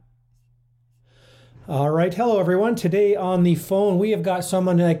All right, hello everyone. Today on the phone we have got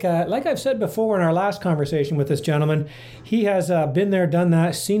someone like I've said before in our last conversation with this gentleman. He has been there, done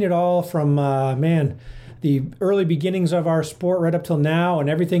that, seen it all from the early beginnings of our sport right up till now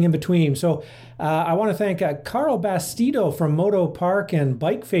and everything in between. So I want to thank Carl Bastido from Moto Park and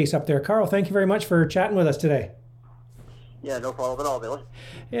Bike Face up there. Carl, thank you very much for chatting with us today. Yeah, no problem at all, Billy.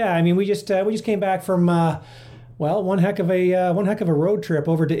 Yeah, I mean we just came back from one heck of a road trip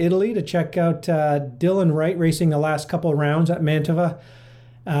over to Italy to check out Dylan Wright racing the last couple of rounds at Mantova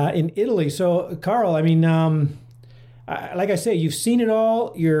in Italy. So, Carl, I mean, like I say, you've seen it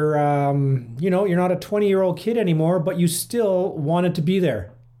all. You're not a 20-year-old kid anymore, but you still wanted to be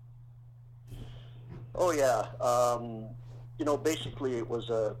there. Oh yeah, basically it was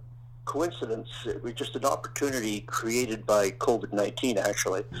a coincidence. It was just an opportunity created by COVID-19,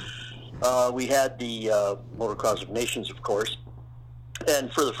 actually. We had the Motocross of Nations, of course,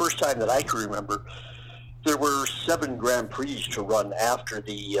 and for the first time that I can remember, there were 7 Grand Prix to run after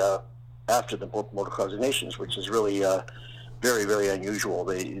the Motocross of Nations, which is really very, very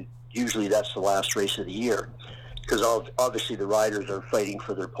unusual. Usually that's the last race of the year, because obviously the riders are fighting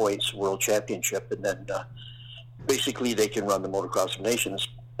for their points World Championship, and then basically they can run the Motocross of Nations.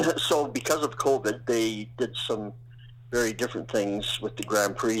 So because of COVID, they did some very different things with the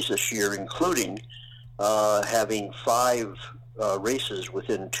Grand Prix this year, including having 5 races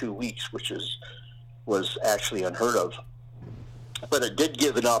within 2 weeks, which was actually unheard of. But it did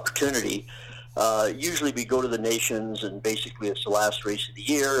give an opportunity. Usually we go to the Nations, and basically it's the last race of the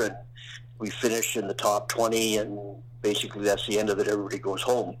year, and we finish in the top 20, and basically that's the end of it. Everybody goes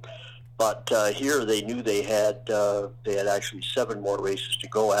home. But here they knew they had actually 7 more races to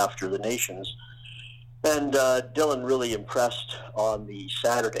go after the Nations. And Dylan really impressed on the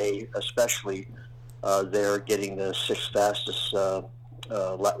Saturday, especially there getting the 6th fastest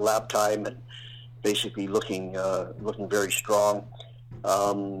lap time and basically looking very strong.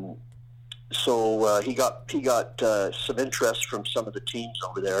 So he got some interest from some of the teams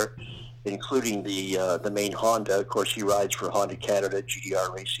over there, including the main Honda. Of course, he rides for Honda Canada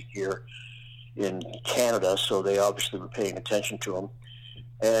GDR Racing here in Canada, so they obviously were paying attention to him.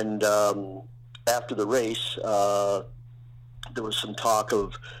 And after the race, there was some talk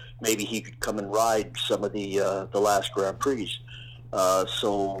of maybe he could come and ride some of the last Grand Prix.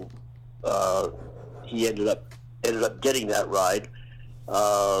 So he ended up getting that ride,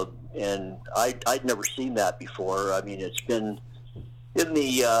 and I'd never seen that before. I mean, it's been in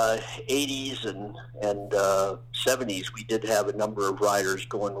the 80s and 70s. We did have a number of riders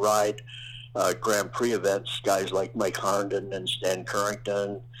go and ride Grand Prix events. Guys like Mike Harnden and Stan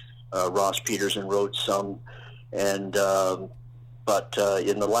Currington. Ross Peterson rode some, and but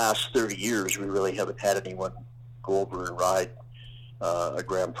in the last 30 years, we really haven't had anyone go over and ride a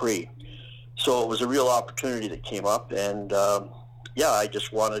Grand Prix. So it was a real opportunity that came up, and I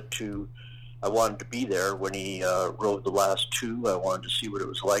just wanted to be there when he rode the last 2. I wanted to see what it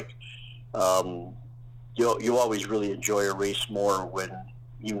was like. You always really enjoy a race more when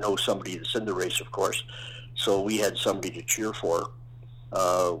you know somebody that's in the race, of course. So we had somebody to cheer for.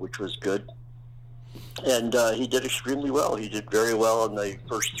 Which was good. And he did extremely well. He did very well in the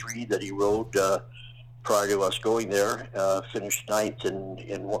first 3 that he rode prior to us going there. Finished 9th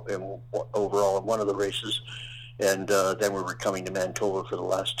in overall in one of the races. And then we were coming to Mantova for the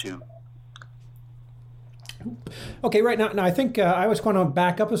last 2. Okay, right now I think I was going to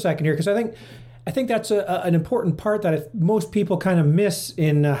back up a second here, because I think that's an important part that most people kind of miss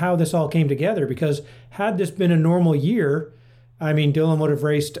in how this all came together. Because had this been a normal year, I mean, Dylan would have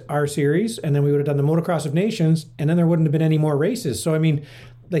raced our series, and then we would have done the Motocross of Nations, and then there wouldn't have been any more races. So, I mean,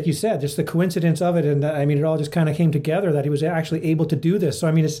 like you said, just the coincidence of it, and I mean, it all just kind of came together that he was actually able to do this. So,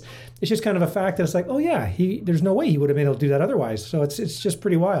 I mean, it's just kind of a fact that it's like, oh yeah, there's no way he would have been able to do that otherwise. So it's just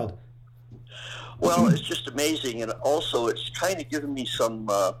pretty wild. Well, it's just amazing, and also it's kind of given me some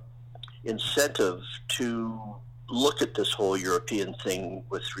incentive to look at this whole European thing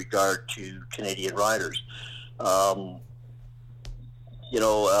with regard to Canadian riders.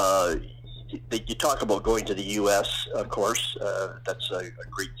 You talk about going to the U.S., of course. That's a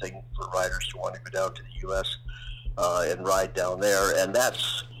great thing for riders to want to go down to the U.S. And ride down there. And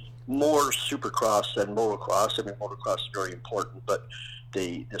that's more Supercross than motocross. I mean, motocross is very important, but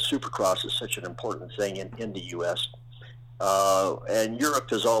the Supercross is such an important thing in the U.S. And Europe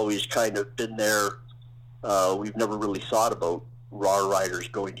has always kind of been there. We've never really thought about raw riders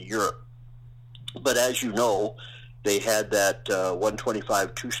going to Europe. But as you know, they had that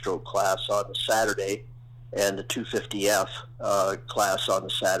 125 two-stroke class on the Saturday and the 250F class on the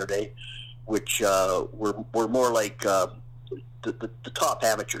Saturday, which were more like the top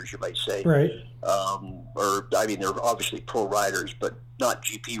amateurs, you might say. Right. Or I mean, they're obviously pro riders, but not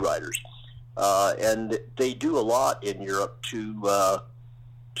GP riders. And they do a lot in Europe to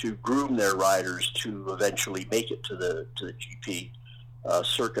groom their riders to eventually make it to the GP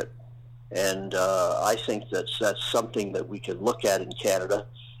circuit. And I think that's something that we can look at in Canada.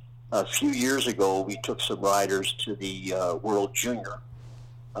 A few years ago, we took some riders to the World Junior.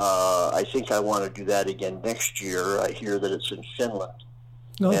 I think I want to do that again next year. I hear that it's in Finland.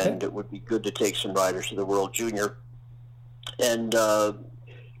 Okay. And it would be good to take some riders to the World Junior. And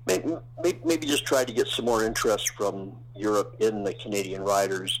maybe just try to get some more interest from Europe in the Canadian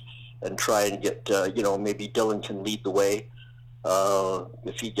riders, and try and get maybe Dylan can lead the way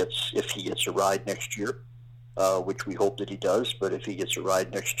if he gets a ride next year, which we hope that he does. But if he gets a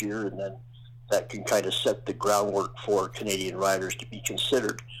ride next year, and then that can kind of set the groundwork for Canadian riders to be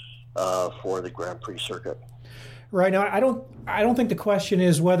considered for the Grand Prix circuit. Right. Now, I don't think the question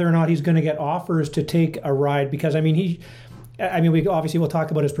is whether or not he's going to get offers to take a ride, because we obviously will talk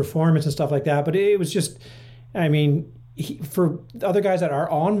about his performance and stuff like that, but it was just, for the other guys that are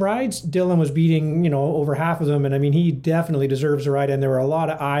on rides, Dylan was beating, over half of them, and he definitely deserves a ride, and there were a lot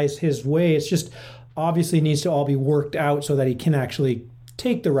of eyes his way. It's just obviously needs to all be worked out so that he can actually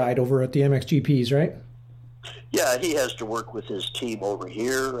take the ride over at the MXGPs, right? Yeah, he has to work with his team over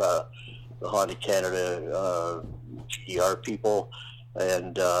here, the Honda Canada GDR people,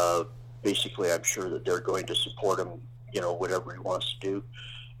 and basically I'm sure that they're going to support him, whatever he wants to do.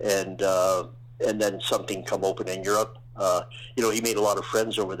 And then something come open in Europe. He made a lot of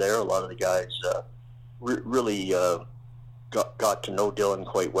friends over there. A lot of the guys really got to know Dylan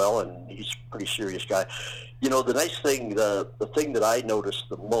quite well, and he's a pretty serious guy. The nice thing, the thing that I noticed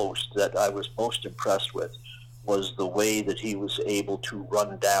the most, that I was most impressed with, was the way that he was able to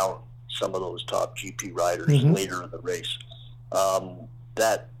run down some of those top GP riders later in the race.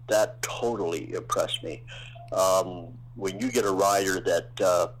 That totally impressed me. When you get a rider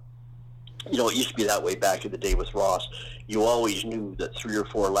that, it used to be that way back in the day with Ross. You always knew that 3 or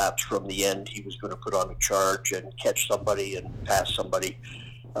 4 laps from the end, he was going to put on a charge and catch somebody and pass somebody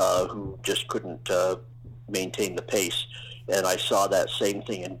who just couldn't maintain the pace. And I saw that same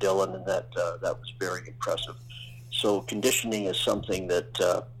thing in Dylan, and that was very impressive. So conditioning is something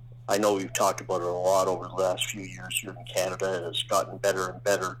that I know we've talked about it a lot over the last few years here in Canada, and it's gotten better and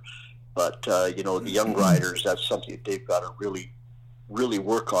better. But, the young riders, that's something that they've got to really, really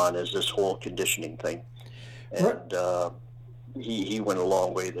work on, is this whole conditioning thing. And he went a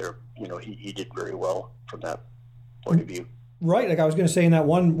long way there. He did very well from that point of view. Right. Like I was going to say, in that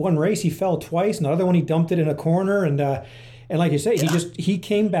one race, he fell twice. Another one, he dumped it in a corner. And like you say, he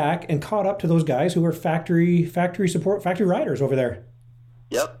came back and caught up to those guys who were factory riders over there.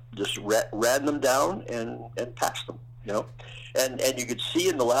 Yep. Just ran them down and passed them, And you could see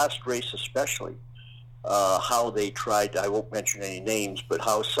in the last race especially how they tried, I won't mention any names, but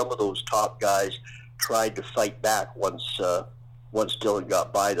how some of those top guys tried to fight back once Dylan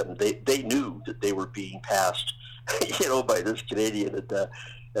got by them. They knew that they were being passed, by this Canadian,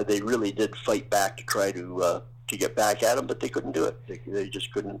 and they really did fight back to try to get back at him, but they couldn't do it. They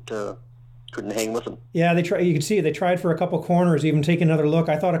just couldn't hang with him. Yeah, they tried. You could see it. They tried for a couple corners, even take another look.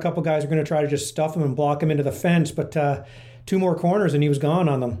 I thought a couple guys were going to try to just stuff him and block him into the fence, but 2 more corners and he was gone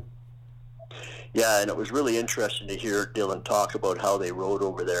on them. Yeah, and it was really interesting to hear Dylan talk about how they rode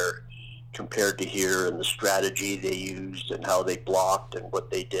over there compared to here, and the strategy they used and how they blocked and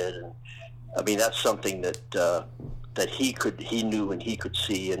what they did. And that's something that he knew and he could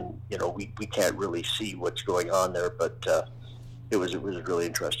see, and we can't really see what's going on there, but it was really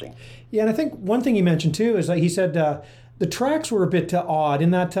interesting. Yeah, and I think one thing he mentioned too is he said the tracks were a bit odd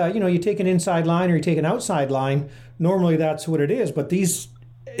in that you take an inside line or you take an outside line. Normally that's what it is, but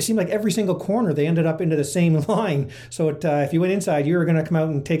it seemed like every single corner they ended up into the same line. So if you went inside, you were going to come out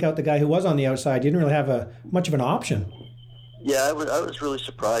and take out the guy who was on the outside. You didn't really have much of an option. Yeah, I was really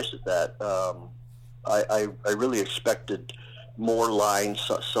surprised at that. I really expected more lines,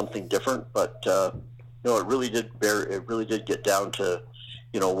 something different, but it really did get down to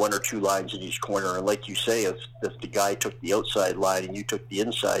 1 or 2 lines in each corner. And like you say, if the guy took the outside line and you took the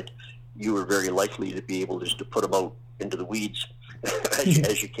inside, you were very likely to be able just to put him out into the weeds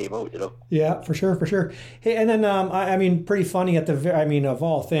as you came out, Yeah, for sure. Hey, and then pretty funny of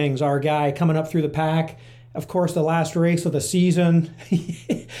all things, our guy coming up through the pack. Of course, the last race of the season,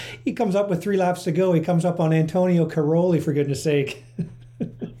 he comes up with 3 laps to go. He comes up on Antonio Caroli, for goodness sake.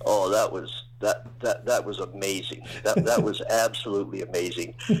 Oh, that was amazing. That was absolutely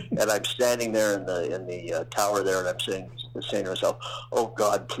amazing. And I'm standing there in the tower there, and I'm saying to myself, "Oh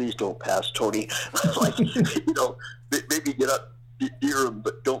God, please don't pass Tony." Maybe get up near him,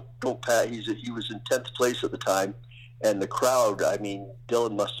 but don't pat. He was in 10th place at the time, and the crowd. I mean,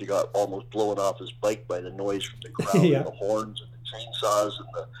 Dylan must have got almost blown off his bike by the noise from the crowd, Yeah. and the horns and the chainsaws and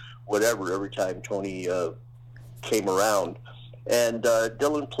the whatever every time Tony came around. And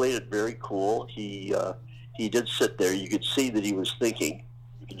Dylan played it very cool. He did sit there. You could see that he was thinking.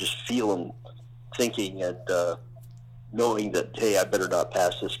 You could just feel him thinking and knowing that, hey, I better not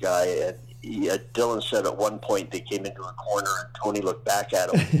pass this guy. And Dylan said at one point they came into a corner and Tony looked back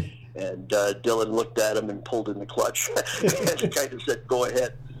at him. And Dylan looked at him and pulled in the clutch and kind of said, go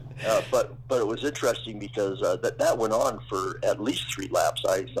ahead. But it was interesting because that went on for at least 3 laps.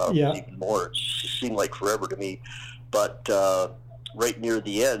 I thought it was even more. It seemed like forever to me. But right near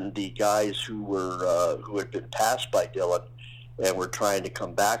the end, the guys who had been passed by Dylan and were trying to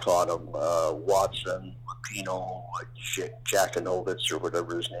come back on him, Watson, Rapino, Jakanovitz, or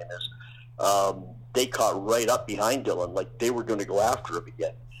whatever his name is, they caught right up behind Dylan, like they were going to go after him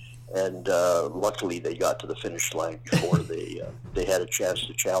again. And luckily, they got to the finish line before they had a chance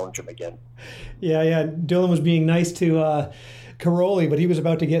to challenge him again. Yeah. Dylan was being nice to Caroli, but he was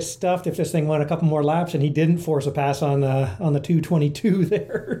about to get stuffed if this thing went a couple more laps, and he didn't force a pass on the 222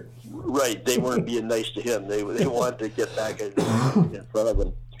 there. Right, they weren't being nice to him. They wanted to get back in front of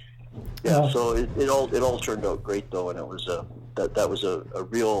him. Yeah, so it all turned out great though, and it was that was a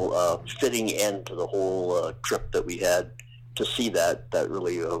real fitting end to the whole trip that we had. To see that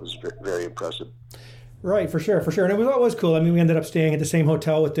really was very impressive. Right, for sure. And it was cool. I mean, we ended up staying at the same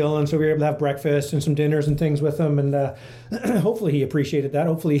hotel with Dylan, so we were able to have breakfast and some dinners and things with him, and hopefully he appreciated that.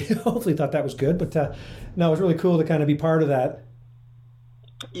 Hopefully thought that was good. But no, it was really cool to kind of be part of that.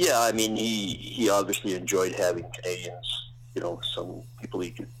 Yeah, I mean, he obviously enjoyed having Canadians, some people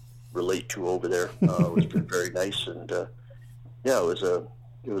he could relate to over there. It was very nice, and it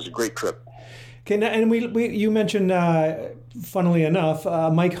was a great trip. Okay, and you mentioned, funnily enough,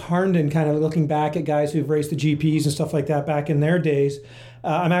 Mike Harnden, kind of looking back at guys who've raced the GPs and stuff like that back in their days.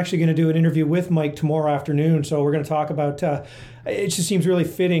 I'm actually going to do an interview with Mike tomorrow afternoon, so we're going to talk about, it just seems really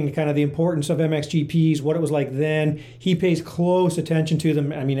fitting, kind of the importance of MXGPs, what it was like then. He pays close attention to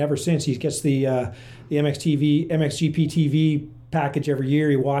them, I mean, ever since. He gets the MXGP TV package every year.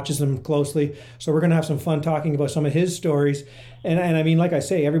 He watches them closely. So we're going to have some fun talking about some of his stories. And I mean, like I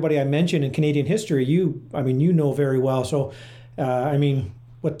say, everybody I mentioned in Canadian history, you know very well. So,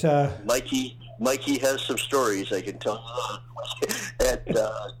 what... Mikey has some stories, I can tell you. And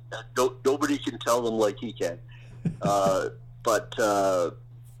nobody can tell them like he can. But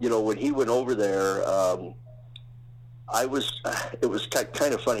when he went over there, it was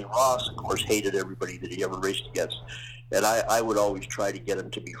kind of funny. Ross, of course, hated everybody that he ever raced against. And I would always try to get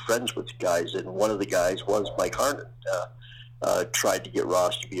him to be friends with guys, and one of the guys was Mike Harnden. Tried to get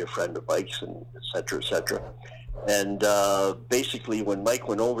Ross to be a friend of Mike's, and et cetera, et cetera. And basically, when Mike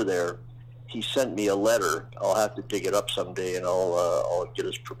went over there, he sent me a letter. I'll have to dig it up someday, and I'll get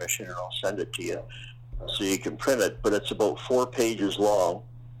his permission, and I'll send it to you so you can print it. But it's about 4 pages long.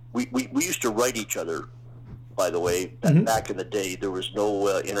 We used to write each other, by the way. Back in the day, there was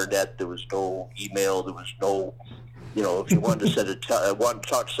no internet, there was no email, there was no... if you wanted to wanted to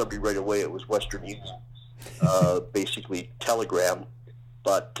talk to somebody right away, it was Western Union, basically Telegram.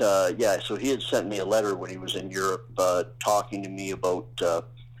 But so he had sent me a letter when he was in Europe, talking to me about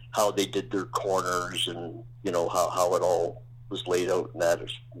how they did their corners and how it all was laid out, and that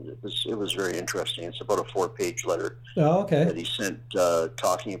it was very interesting. It's about a 4-page letter. Oh, okay. That he sent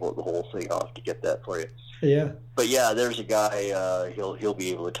talking about the whole thing. I'll have to get that for you. Yeah. But there's a guy, he'll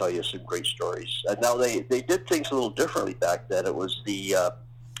be able to tell you some great stories. Now they did things a little differently back then. It was they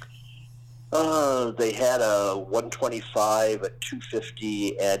had a 125, a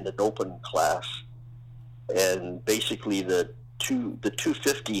 250, and an open class. And basically the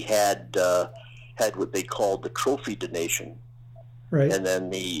 250 had what they called the Trophy de Nation. Right. And then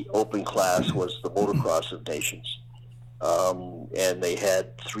the open class was the Motocross of Nations. And they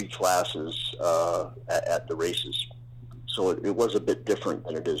had 3 classes at the races. So it was a bit different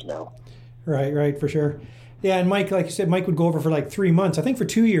than it is now. Right, for sure. Yeah, and Mike, like you said, Mike would go over for like 3 months. I think for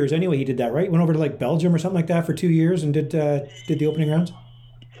 2 years anyway he did that, right? Went over to like Belgium or something like that for 2 years and did the opening rounds?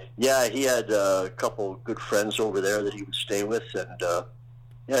 Yeah, he had a couple good friends over there that he would stay with, and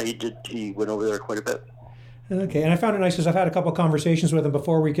he went over there quite a bit. Okay, and I found it nice because I've had a couple of conversations with him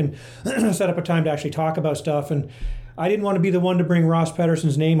before we can set up a time to actually talk about stuff, and I didn't want to be the one to bring Ross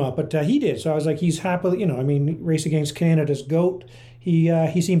Pedersen's name up, but he did. So I was like, he's happily, race against Canada's GOAT.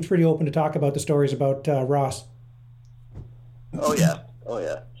 He seemed pretty open to talk about the stories about Ross. Oh yeah.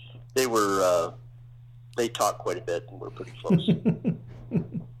 They talked quite a bit and were pretty close.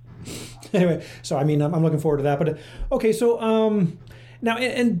 Anyway, so I mean, I'm looking forward to that. But okay, so now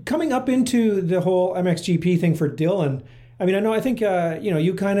and coming up into the whole MXGP thing for Dylan, I mean, I think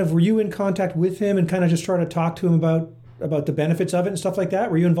you kind of, were you in contact with him and kind of just trying to talk to him about the benefits of it and stuff like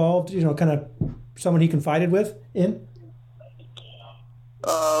that? Were you involved? Kind of someone he confided with in?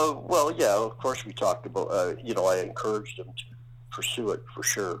 Well, yeah, of course we talked about. I encouraged him to pursue it for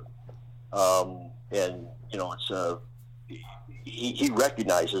sure, and it's he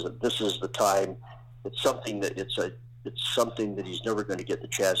recognizes that this is the time. It's something that it's something that he's never going to get the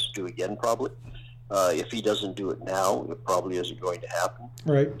chance to do again, probably. If he doesn't do it now, it probably isn't going to happen.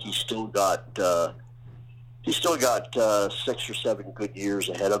 Right. He's still got 6 or 7 good years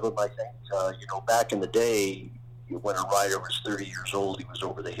ahead of him, I think. Back in the day, when a rider was 30 years old, he was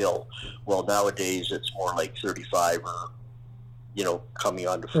over the hill. Well, nowadays it's more like 35 or, coming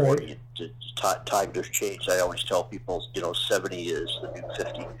on to 40. Right. Time has changed. I always tell people, 70 is the new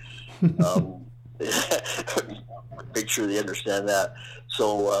 50. Make sure they understand that.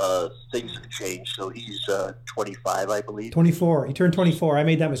 So things have changed. So he's 25, I believe. 24. He turned 24. I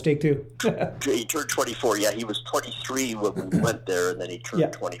made that mistake too. He turned 24. Yeah, he was 23 when we went there, and then he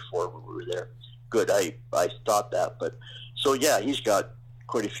turned 24 when we were there. Good. I thought that, but so yeah, he's got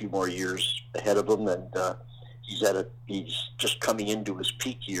quite a few more years ahead of him, and he's just coming into his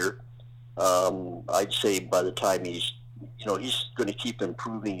peak year. I'd say by the time he's going to keep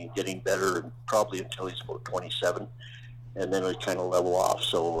improving and getting better, and probably until he's about 27, and then it'll kind of level off.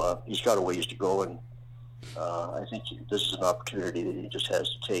 So he's got a ways to go, and I think this is an opportunity that he just has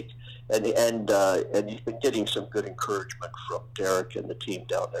to take. And he's been getting some good encouragement from Derek and the team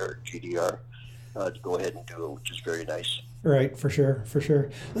down there at GDR to go ahead and do it, which is very nice. Right, for sure.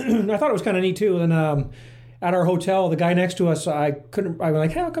 I thought it was kind of neat too. And at our hotel, the guy next to us, I was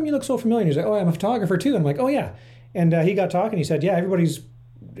like, hey, how come you look so familiar? And he's like, oh, I'm a photographer too. And I'm like, oh yeah. And he got talking. He said, yeah,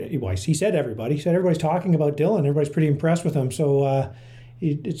 he said everybody's talking about Dylan. Everybody's pretty impressed with him. So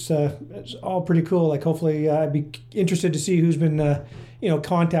it's all pretty cool. Like, hopefully I'd be interested to see who's been,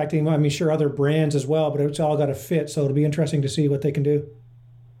 contacting him. I mean, sure, other brands as well, but it's all got to fit. So it'll be interesting to see what they can do.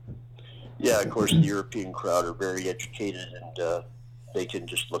 Yeah, of course, the European crowd are very educated, and they can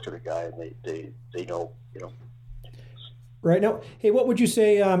just look at a guy and they know. Right. Now, hey, what would you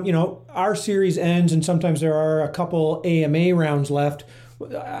say, our series ends and sometimes there are a couple AMA rounds left.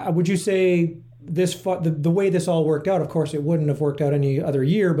 Would you say the way this all worked out, of course, it wouldn't have worked out any other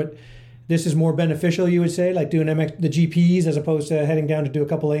year, but this is more beneficial, you would say, like doing the GPs as opposed to heading down to do a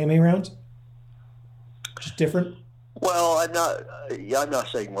couple AMA rounds? Just different? Well, I'm not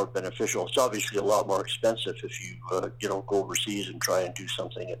saying more beneficial. It's obviously a lot more expensive if you, go overseas and try and do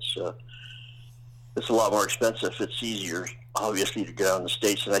something. It's a lot more expensive. It's easier, obviously, to get out in the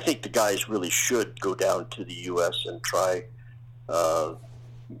States. And I think the guys really should go down to the U.S. and try,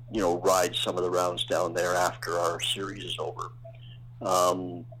 ride some of the rounds down there after our series is over.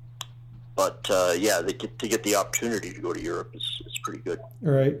 To get the opportunity to go to Europe, it's pretty good.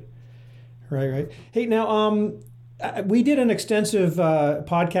 Right. Hey, now, we did an extensive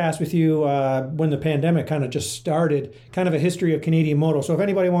podcast with you when the pandemic kind of just started, kind of a history of Canadian moto. So if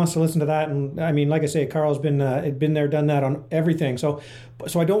anybody wants to listen to that, and I mean, like I say, Carl's been there, done that on everything. So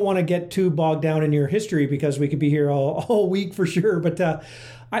I don't want to get too bogged down in your history because we could be here all week for sure. But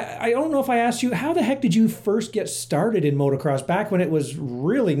I don't know if I asked you, how the heck did you first get started in motocross back when it was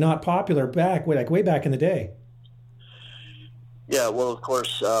really not popular way back in the day? Yeah, well, of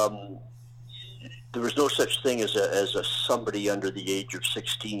course, there was no such thing as a somebody under the age of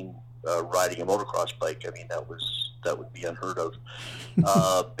 16 riding a motocross bike. I mean, that would be unheard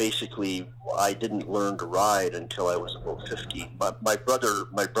of. Basically, I didn't learn to ride until I was about 15. My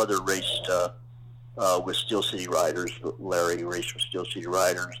brother raced with Steel City Riders. Larry raced with Steel City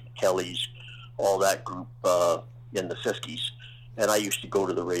Riders, Kelly's, all that group in the 50s. And I used to go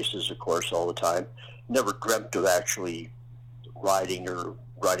to the races, of course, all the time. Never dreamt of actually riding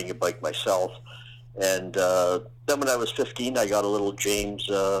a bike myself. And then when I was 15, I got a little James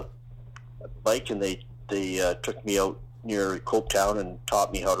bike, and they took me out near Copetown and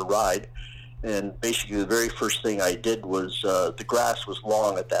taught me how to ride. And basically the very first thing I did was, the grass was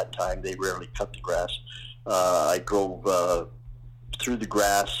long at that time. They rarely cut the grass. I drove through the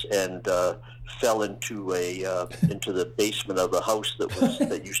grass and fell into the basement of a house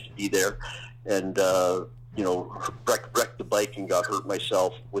that used to be there, and wrecked the bike and got hurt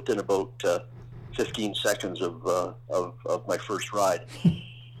myself within about 15 seconds of my first ride.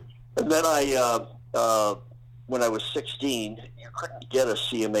 And then when I was 16, you couldn't get a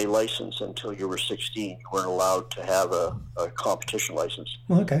CMA license until you were 16. You weren't allowed to have a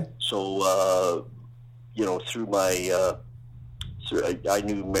I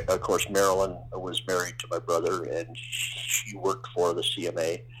knew, of course, Marilyn was married to my brother, and she worked for the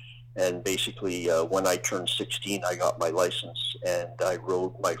CMA. And basically, when I turned 16, I got my license, and I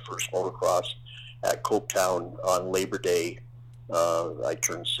rode my first motocross at Copetown on Labor Day. I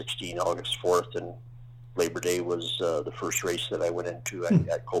turned 16 August 4th, and Labor Day was the first race that I went into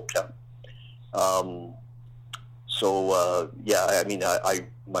at Copetown. Yeah, I mean, I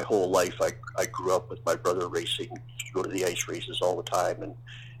my whole life, I grew up with my brother racing. To go to the ice races all the time,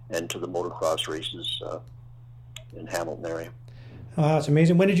 and to the motocross races in Hamilton area. Oh, that's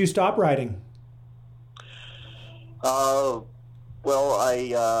amazing. When did you stop riding? Well,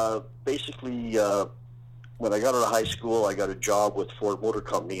 I basically, when I got out of high school, I got a job with Ford Motor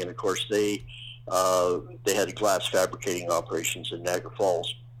Company, and of course they had glass fabricating operations in Niagara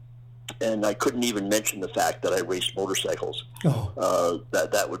Falls. And I couldn't even mention the fact that I raced motorcycles. Oh.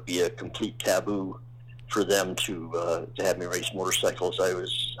 That would be a complete taboo for them to have me race motorcycles. I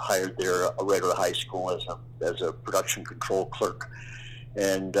was hired there right out of high school as a production control clerk.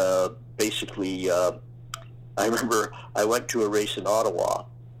 And basically, I remember I went to a race in Ottawa,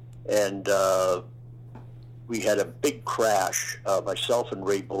 and we had a big crash, myself and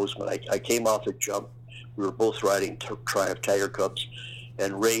Ray Bozeman. I came off a jump. We were both riding Triumph Tiger Cubs,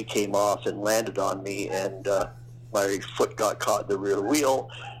 and Ray came off and landed on me, and my foot got caught in the rear wheel,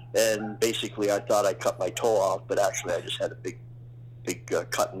 and basically I thought I cut my toe off, but actually I just had a big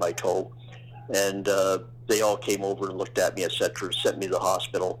cut in my toe. And they all came over and looked at me, etc., sent me to the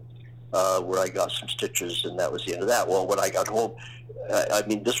hospital, where I got some stitches, and that was the end of that. Well, when I got home, I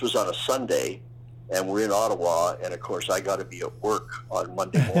mean, this was on a Sunday, and we're in Ottawa, and of course I got to be at work on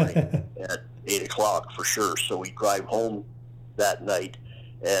Monday morning at 8 o'clock for sure. So we drive home that night,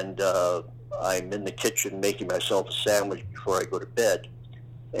 and I'm in the kitchen making myself a sandwich before I go to bed.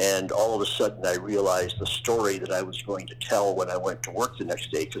 And all of a sudden I realized the story that I was going to tell when I went to work the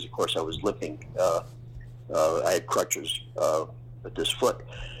next day, because of course I was limping. I had crutches with this foot.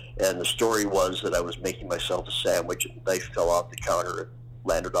 And the story was that I was making myself a sandwich, and the knife fell off the counter and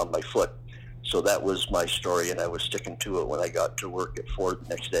landed on my foot. So that was my story, and I was sticking to it when I got to work at Ford the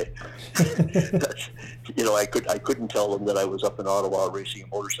next day. You know, I couldn't tell them that I was up in Ottawa racing a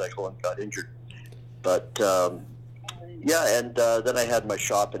motorcycle and got injured. But yeah, and then I had my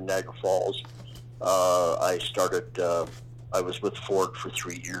shop in Niagara Falls. I was with Ford for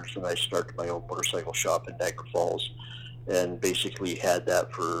 3 years, and I started my own motorcycle shop in Niagara Falls, and basically had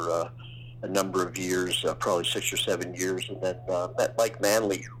that for a number of years, probably 6 or 7 years, and then met Mike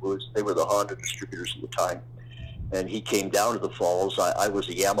Manley, they were the Honda distributors at the time, and he came down to the Falls. I was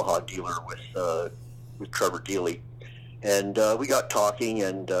a Yamaha dealer with Trevor Dealey, and we got talking,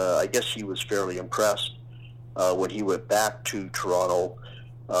 and I guess he was fairly impressed. When he went back to Toronto,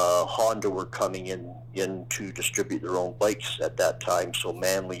 Honda were coming in to distribute their own bikes at that time, so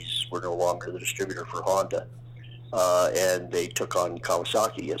Manley's were no longer the distributor for Honda, and they took on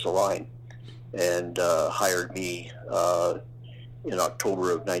Kawasaki as a line, and hired me in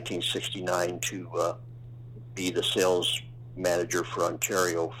October of 1969 to be the sales manager for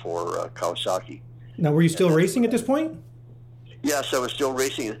Ontario for Kawasaki. Now, were you still racing at this point? Yes, I was still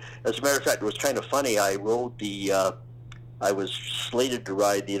racing. As a matter of fact, it was kind of funny. I was slated to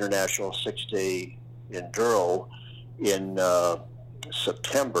ride the International Six-Day Enduro in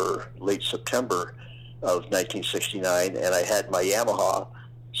late September of 1969, and I had my Yamaha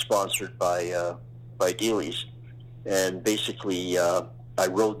sponsored by Dealey's, and basically I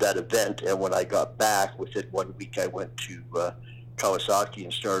rode that event, and when I got back, within 1 week I went to Kawasaki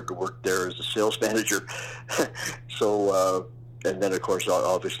and started to work there as a sales manager. So and then of course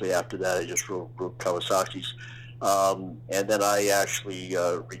obviously after that I just rode Kawasaki's, and then I actually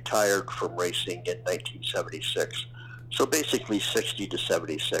retired from racing in 1976. So basically 60 to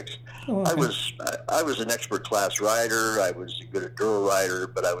 76. Oh, okay. I was an expert class rider. I was a good enduro rider,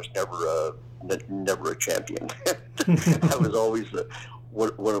 but I was never a champion. I was always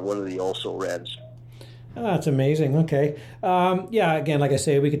one of the also-rans. Oh, that's amazing. Okay. Yeah, again, like I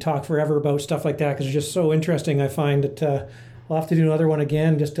say, we could talk forever about stuff like that because it's just so interesting. I find that we'll have to do another one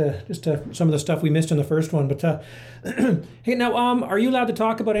again, just to some of the stuff we missed in the first one. But hey, now, are you allowed to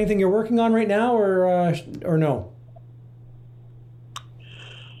talk about anything you're working on right now, or no?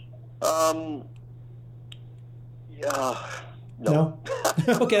 Yeah. No.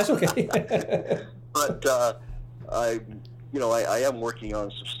 Okay, that's okay. But I am working on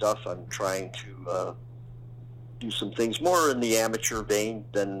some stuff. I'm trying to do some things more in the amateur vein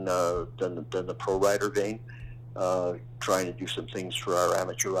than the pro rider vein. Trying to do some things for our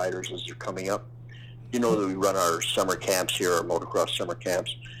amateur riders as they're coming up. You know that we run our summer camps here, our motocross summer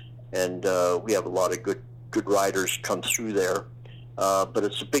camps, and we have a lot of good riders come through there. but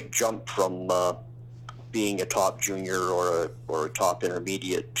it's a big jump from being a top junior or a top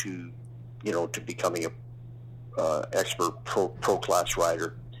intermediate to, to becoming a expert pro class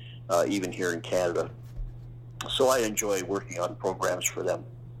rider, even here in Canada. So I enjoy working on programs for them.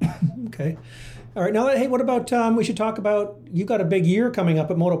 Okay. All right. Now, hey, what about, we should talk about, you got a big year coming up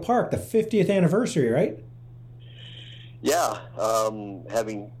at Moto Park, the 50th anniversary, right? Yeah.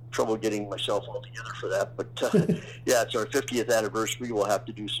 Having trouble getting myself all together for that. But, yeah, it's our 50th anniversary. We'll have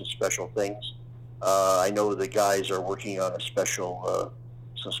to do some special things. I know the guys are working on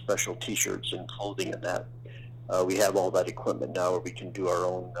some special T-shirts and clothing and that. We have all that equipment now where we can do our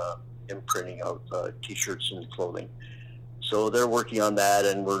own imprinting of T-shirts and clothing. So they're working on that,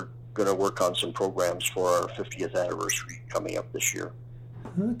 and we're going to work on some programs for our 50th anniversary coming up this year.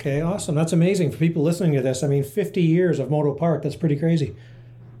 Okay, awesome. That's amazing for people listening to this. I mean, 50 years of Moto Park, that's pretty crazy.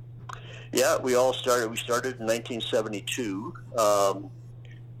 Yeah, we started in 1972.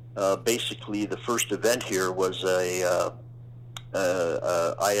 Basically, the first event here was a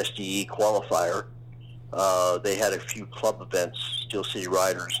ISDE qualifier. They had a few club events, Steel City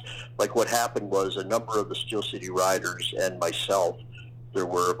Riders. Like what happened was a number of the Steel City Riders and myself, there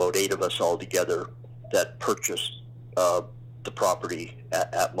were about 8 of us all together that purchased the property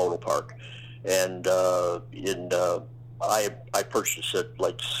at Moto Park. And I purchased it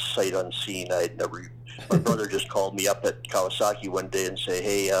like sight unseen. My brother just called me up at Kawasaki one day and say,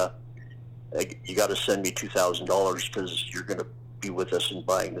 hey, you got to send me $2,000 because you're going to be with us in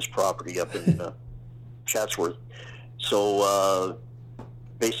buying this property up in Chatsworth. So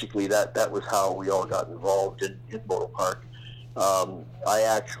basically that was how we all got involved in Moto Park. I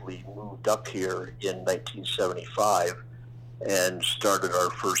actually moved up here in 1975 and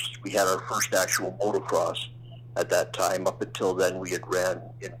we had our first actual motocross at that time. Up until then, we had ran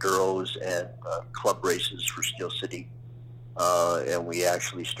enduros and club races for Steel City. And we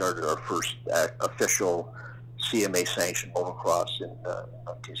actually started our first official CMA-sanctioned motocross in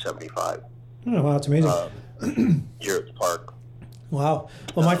 1975. Oh, wow, that's amazing. Here at the park. Wow.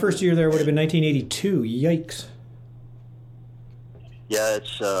 Well, my first year there would have been 1982. Yikes. Yeah,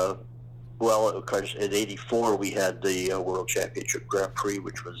 it's, well, of course, in 84 we had the World Championship Grand Prix,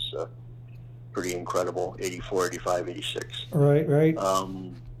 which was pretty incredible, 84, 85, 86. Right.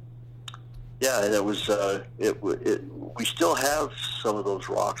 Yeah, and it was, we still have some of those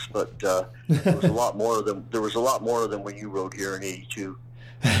rocks, but there was a lot more of them. There was a lot more of them when you rode here in 82.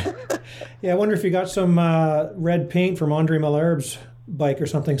 Yeah, I wonder if you got some red paint from Andre Malherbe's bike or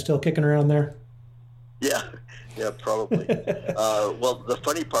something still kicking around there. Yeah, probably. Well, the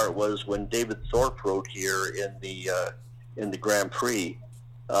funny part was when David Thorpe rode here in the Grand Prix.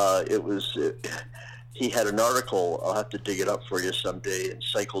 He had an article. I'll have to dig it up for you someday in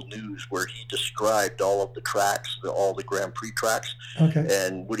Cycle News where he described all of the tracks, all the Grand Prix tracks. Okay.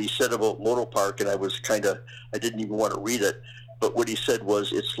 And what he said about Moto Park, and I didn't even want to read it. But what he said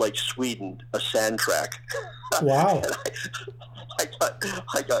was, it's like Sweden, a sand track. Wow.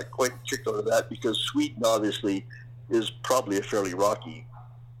 I got quite kicked out of that because Sweden obviously is probably a fairly rocky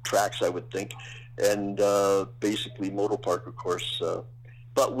tracks, I would think, and basically Moto Park, of course.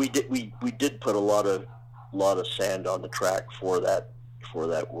 But we did put a lot of sand on the track for that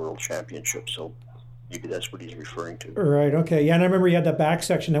World Championship. So maybe that's what he's referring to. Right. Okay. Yeah, and I remember you had that back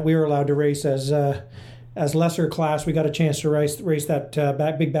section that we were allowed to race as lesser class. We got a chance to race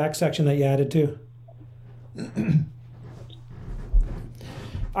that big back section that you added too.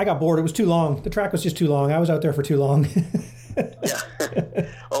 I got bored. It was too long. The track was just too long. I was out there for too long. Yeah.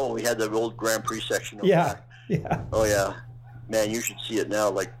 Oh, we had the old Grand Prix section. Yeah. Yeah. Oh, yeah. Man, you should see it now.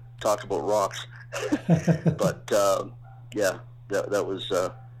 Like, talk about rocks. But yeah, that was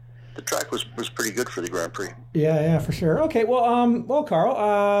the track was pretty good for the Grand Prix. Yeah, for sure. Okay, well,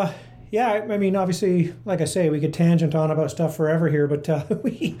 Carl. Yeah, I mean, obviously, like I say, we could tangent on about stuff forever here, but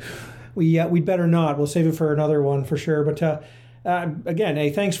we better not. We'll save it for another one for sure. But again, hey,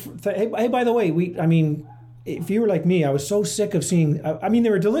 thanks. Hey, by the way, if you were like me, I was so sick of seeing. I mean, they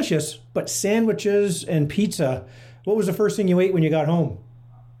were delicious, but sandwiches and pizza. What was the first thing you ate when you got home?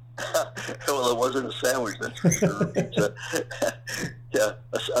 Well, it wasn't a sandwich, that's for sure. Pizza. Yeah,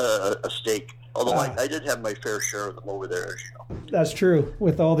 a steak. Although I did have my fair share of them over there, as you know. That's true,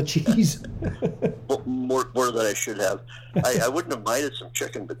 with all the cheese. more than I should have. I wouldn't have minded some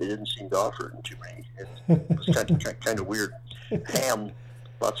chicken, but they didn't seem to offer it too many. It was kind of weird. Ham,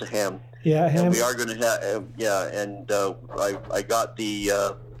 lots of ham. Yeah, ham. And we are going to have, and I got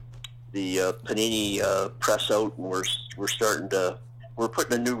the Panini press out, and we're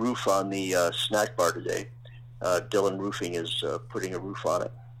putting a new roof on the snack bar today. Dillon Roofing is putting a roof on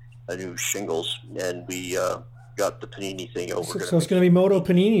it, a new shingles, and got the panini thing over. So it's going to be Moto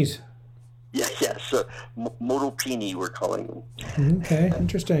Paninis. Yeah. So Moto Pini, we're calling them. Okay,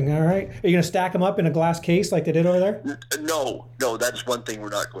 interesting. All right. Are you going to stack them up in a glass case like they did over there? No. That's one thing we're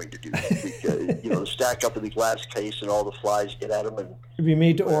not going to do. Because, stack up in the glass case and all the flies get at them. And it'd be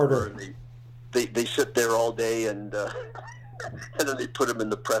made to order. They sit there all day and then they put them in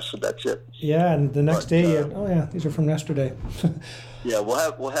the press and that's it. Yeah, and the next day, these are from yesterday. Yeah,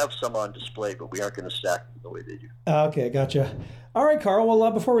 we'll have some on display, but we aren't going to stack them the way they do. Okay, gotcha. All right, Carl.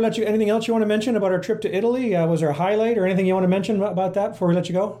 Well, before we let you, anything else you want to mention about our trip to Italy? Was there a highlight or anything you want to mention about that before we let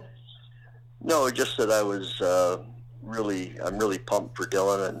you go? No, just that I was I'm really pumped for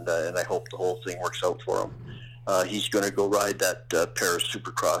Dylan, and I hope the whole thing works out for him. He's going to go ride that Paris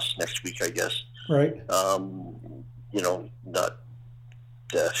Supercross next week, I guess. Right. Not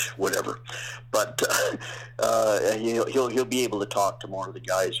whatever, but he'll be able to talk to more of the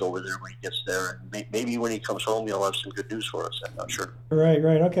guys over there when he gets there, and maybe when he comes home, he'll have some good news for us. I'm not sure. Right.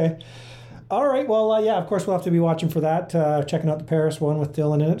 Okay. All right. Well, of course, we'll have to be watching for that, checking out the Paris one with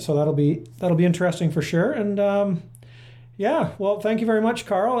Dylan in it. So that'll be interesting for sure. And well, thank you very much,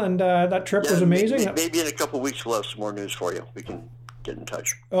 Carl. And that trip was amazing. Maybe in a couple of weeks we'll have some more news for you. We can get in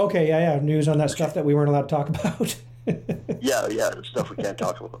touch. Okay. Yeah. News on that stuff that we weren't allowed to talk about. Yeah, the stuff we can't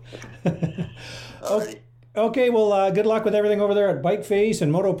talk about. Okay, well, good luck with everything over there at Bike Face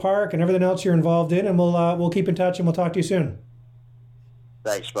and Moto Park and everything else you're involved in, and we'll keep in touch and we'll talk to you soon.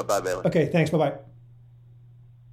 Thanks. Bye-bye, Bailey. Okay, thanks. Bye-bye.